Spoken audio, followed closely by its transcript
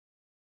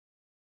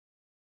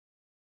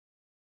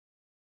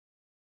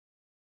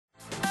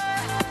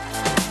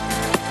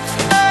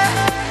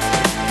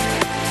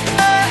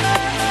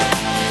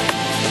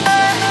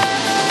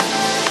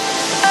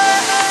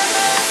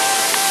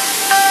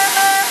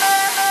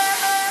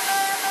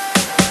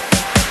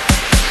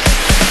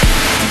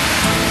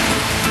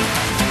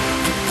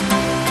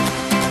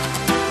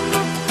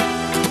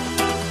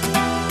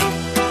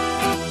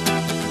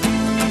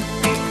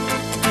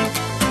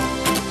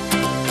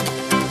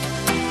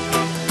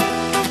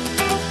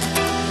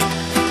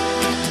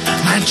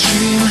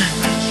dream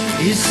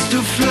is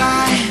to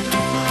fly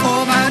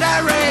over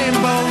that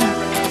rainbow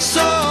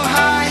so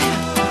high.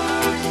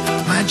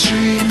 My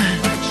dream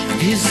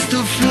is to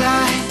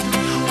fly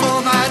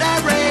over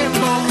that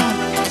rainbow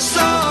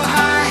so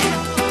high.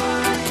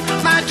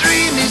 My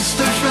dream is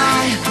to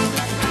fly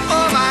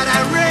over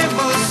that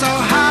rainbow so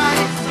high.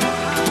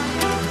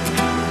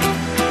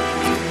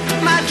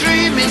 My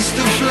dream is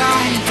to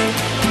fly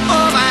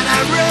over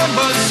that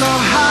rainbow so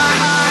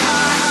high.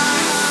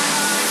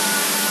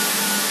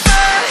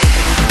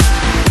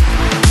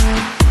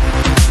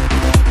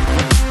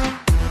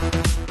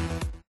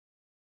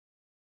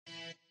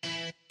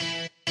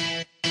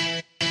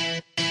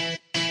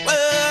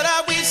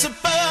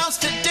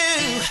 Supposed to do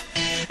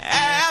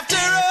after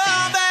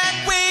all that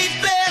we've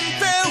been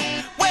through,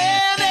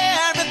 when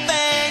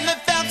everything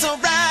that felt so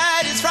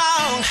right is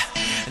wrong.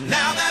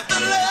 Now that the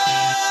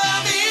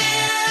love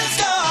is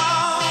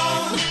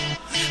gone,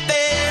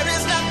 there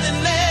is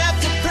nothing left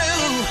to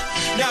prove.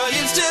 No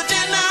use to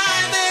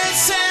deny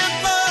this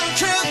simple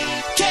truth.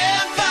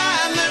 Can't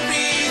find the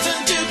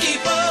reason to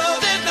keep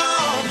holding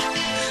on.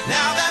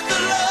 Now that the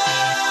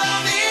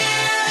love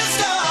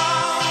is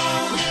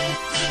gone,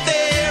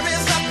 there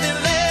is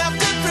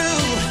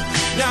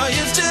no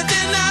use to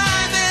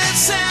deny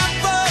this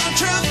simple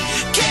truth.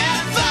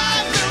 Can't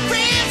find the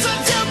reason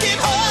to keep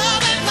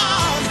holding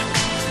on.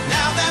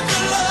 Now that the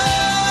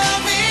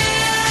love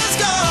is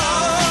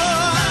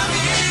gone, love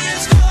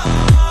is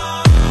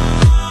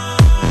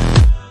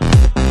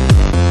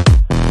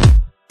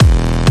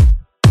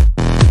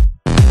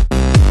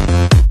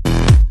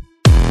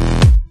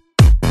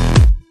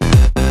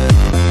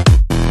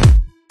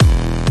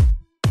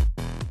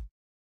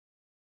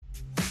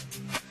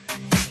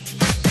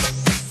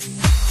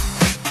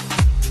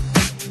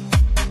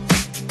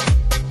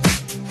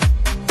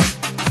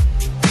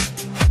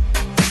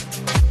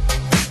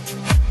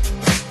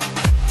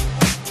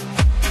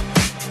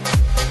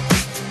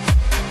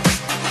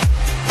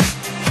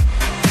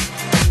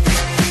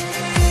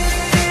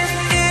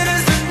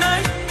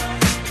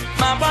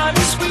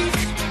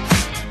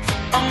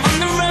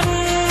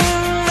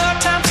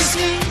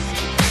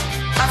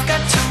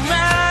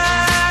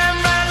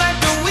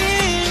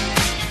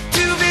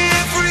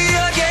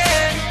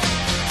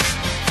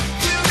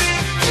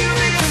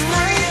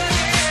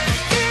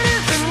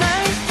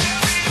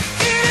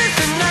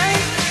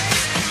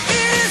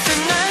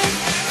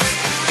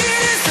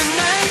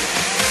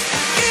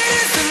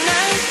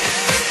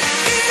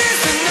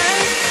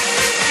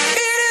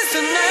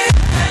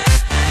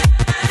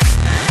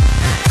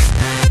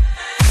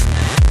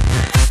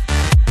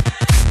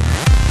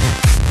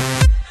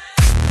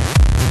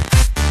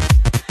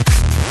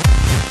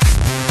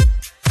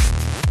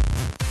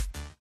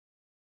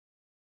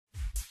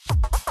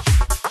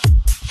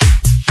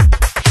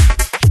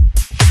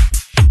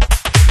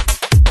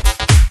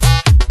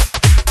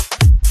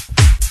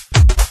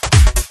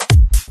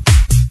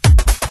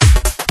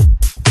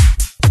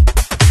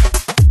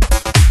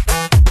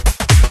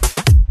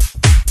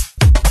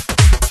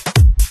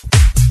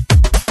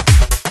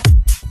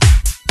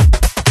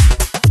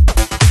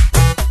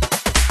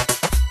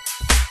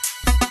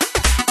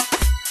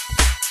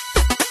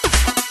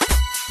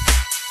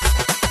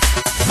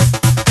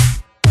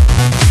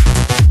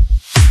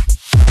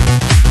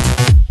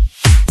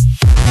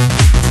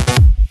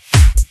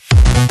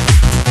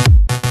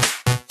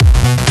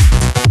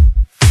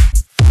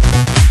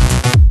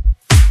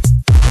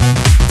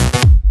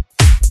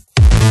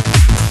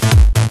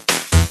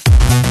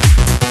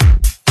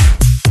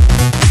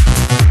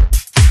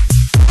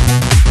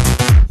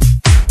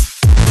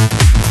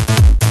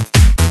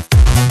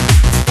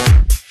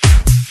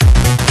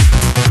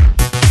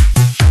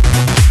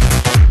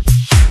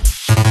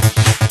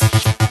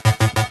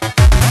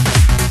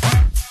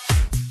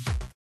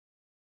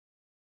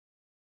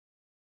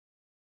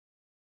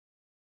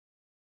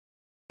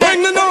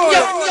Bring the noise!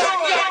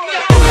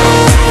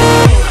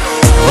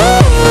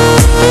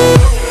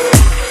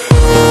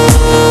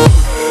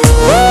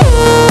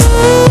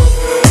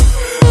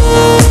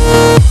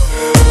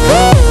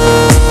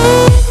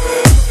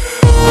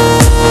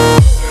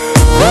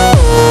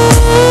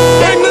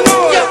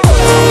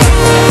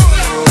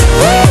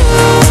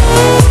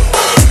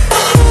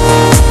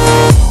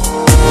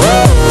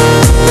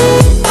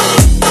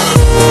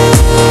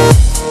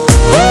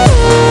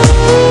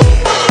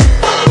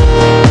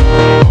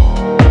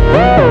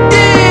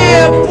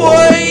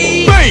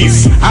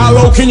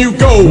 Can you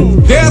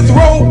go? Death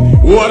row?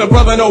 What a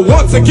brother know.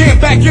 Once again,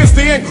 back is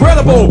the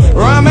incredible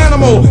rhyme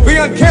animal, the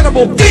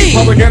uncannibal D.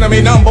 Public enemy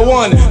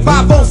 #1.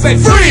 5-0 said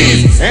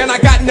freeze, and I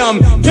got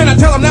numb. Can I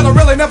tell them that I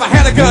really never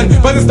had a gun?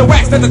 But it's the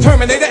wax that the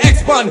Terminator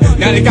X spun.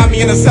 Now they got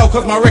me in a cell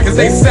cause my records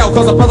they sell.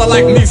 Cause a brother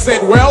like me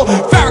said, well,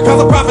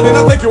 Farrakhan's a prophet and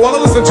I think you wanna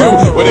listen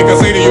to what they can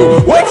say to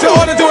you. What you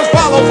ought to do is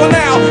follow for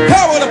now.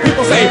 Power the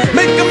people say,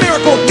 make a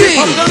miracle.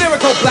 D. I'm the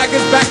lyrical, black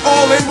is back,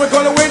 all in, we're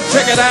gonna win.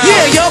 Check it out.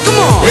 Yeah, yo, come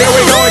on. Here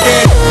we go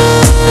again.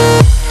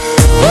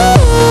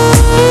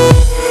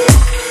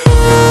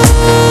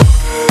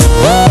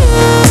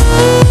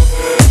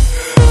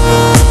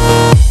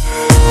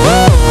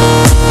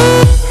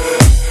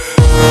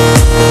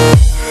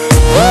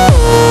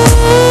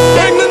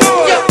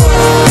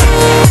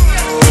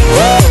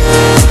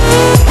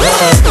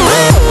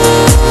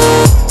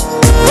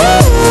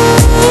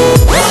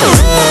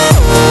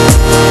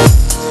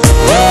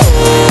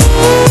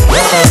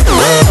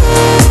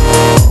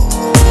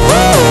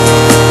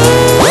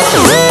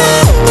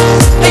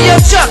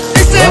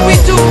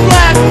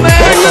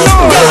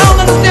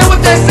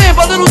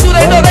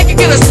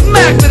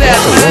 that,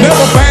 man.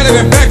 Never banded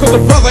and back, cause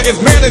the brother is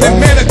madder than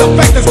mad at the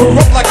fact that grew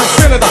up like a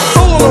senator.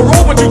 Soul on the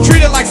road, but you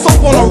treat it like soap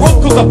on a rope,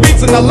 cause the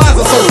beats and the lines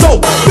are so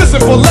dope.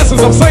 Listen for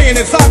lessons I'm saying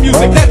inside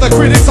music that the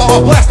critics are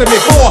all blasting me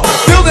for.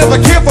 Still never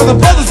care for the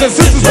brothers and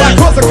sisters, why?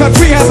 Cause the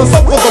country has us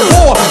up for the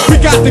war. We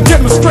got to get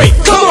them straight.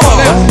 Come on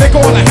now, they're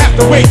gonna have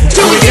to wait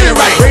till we get it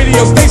right.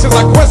 Radio stations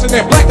are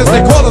questioning blackness,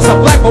 they call us a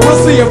black, but we'll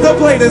see if they'll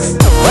play this.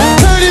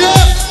 Turn it up.